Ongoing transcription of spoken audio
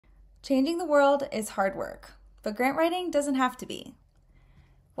Changing the world is hard work, but grant writing doesn't have to be.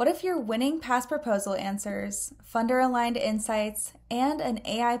 What if your winning past proposal answers, funder-aligned insights, and an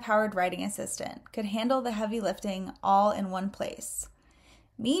AI-powered writing assistant could handle the heavy lifting all in one place?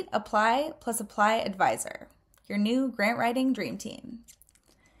 Meet Apply plus Apply Advisor, your new grant writing dream team.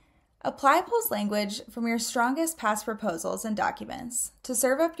 Apply pulls language from your strongest past proposals and documents to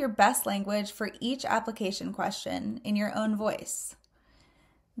serve up your best language for each application question in your own voice.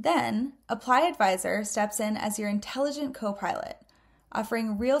 Then, Apply Advisor steps in as your intelligent co-pilot,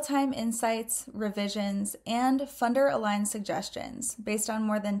 offering real-time insights, revisions, and funder-aligned suggestions based on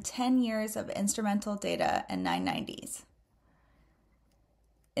more than 10 years of Instrumentl data and 990s.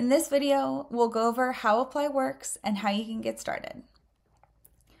 In this video, we'll go over how Apply works and how you can get started.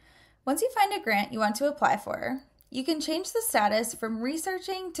 Once you find a grant you want to apply for, you can change the status from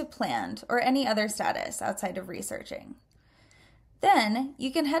researching to planned or any other status outside of researching. Then,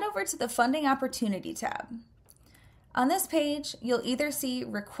 you can head over to the Funding Opportunity tab. On this page, you'll either see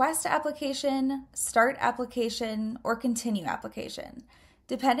Request Application, Start Application, or Continue Application,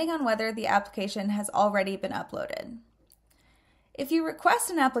 depending on whether the application has already been uploaded. If you request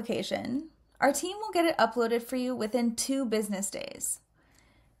an application, our team will get it uploaded for you within 2 business days.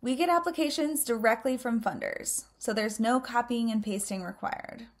 We get applications directly from funders, so there's no copying and pasting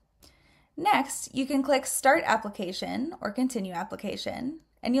required. Next, you can click Start Application or Continue Application,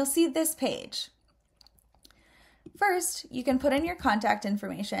 and you'll see this page. First, you can put in your contact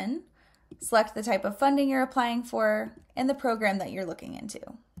information, select the type of funding you're applying for, and the program that you're looking into.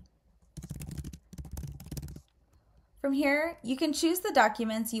 From here, you can choose the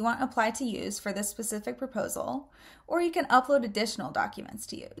documents you want Apply to use for this specific proposal, or you can upload additional documents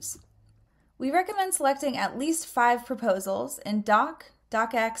to use. We recommend selecting at least 5 proposals in Doc,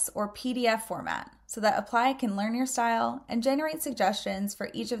 DocX, or PDF format so that Apply can learn your style and generate suggestions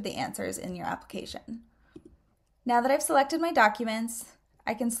for each of the answers in your application. Now that I've selected my documents,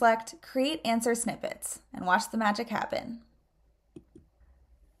 I can select Create Answer Snippets and watch the magic happen.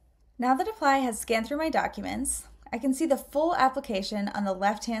 Now that Apply has scanned through my documents, I can see the full application on the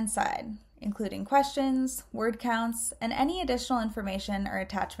left-hand side, including questions, word counts, and any additional information or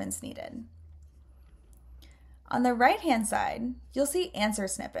attachments needed. On the right-hand side, you'll see Answer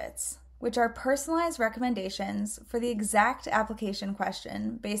Snippets, which are personalized recommendations for the exact application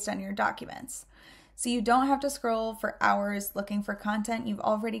question based on your documents, so you don't have to scroll for hours looking for content you've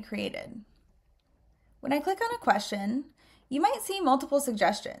already created. When I click on a question, you might see multiple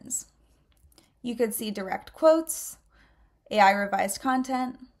suggestions. You could see direct quotes, AI revised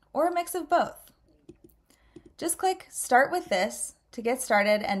content, or a mix of both. Just click Start with This to get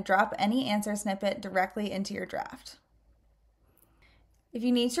started and drop any answer snippet directly into your draft. If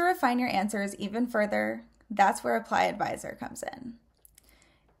you need to refine your answers even further, that's where Apply Advisor comes in.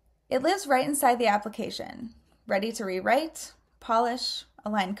 It lives right inside the application, ready to rewrite, polish,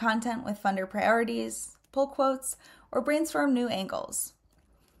 align content with funder priorities, pull quotes, or brainstorm new angles.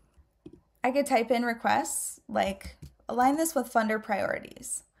 I could type in requests like, align this with funder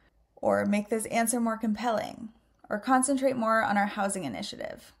priorities, or make this answer more compelling, or concentrate more on our housing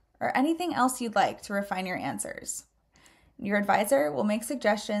initiative, or anything else you'd like to refine your answers. Your advisor will make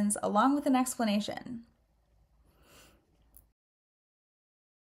suggestions along with an explanation.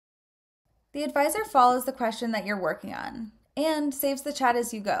 The advisor follows the question that you're working on and saves the chat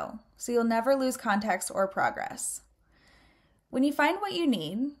as you go, so you'll never lose context or progress. When you find what you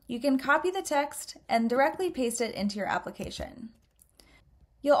need, you can copy the text and directly paste it into your application.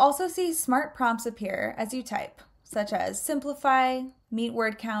 You'll also see smart prompts appear as you type, such as simplify, meet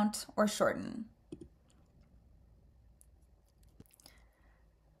word count, or shorten.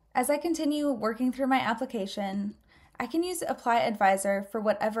 As I continue working through my application, I can use Apply Advisor for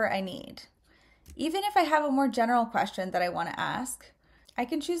whatever I need. Even if I have a more general question that I want to ask, I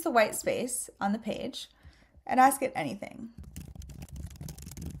can choose the white space on the page and ask it anything.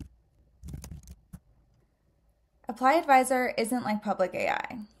 Apply Advisor isn't like public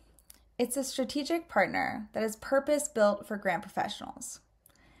AI. It's a strategic partner that is purpose-built for grant professionals.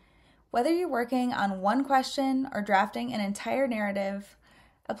 Whether you're working on one question or drafting an entire narrative,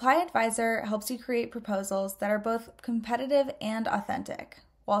 Apply Advisor helps you create proposals that are both competitive and authentic,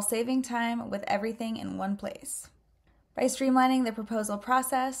 while saving time with everything in one place. By streamlining the proposal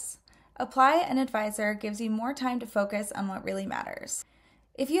process, Apply an Advisor gives you more time to focus on what really matters.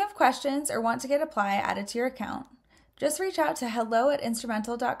 If you have questions or want to get Apply added to your account, just reach out to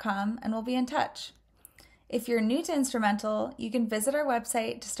hello@instrumentl.com and we'll be in touch. If you're new to Instrumentl, you can visit our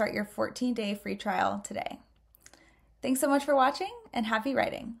website to start your 14-day free trial today. Thanks so much for watching and happy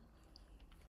writing!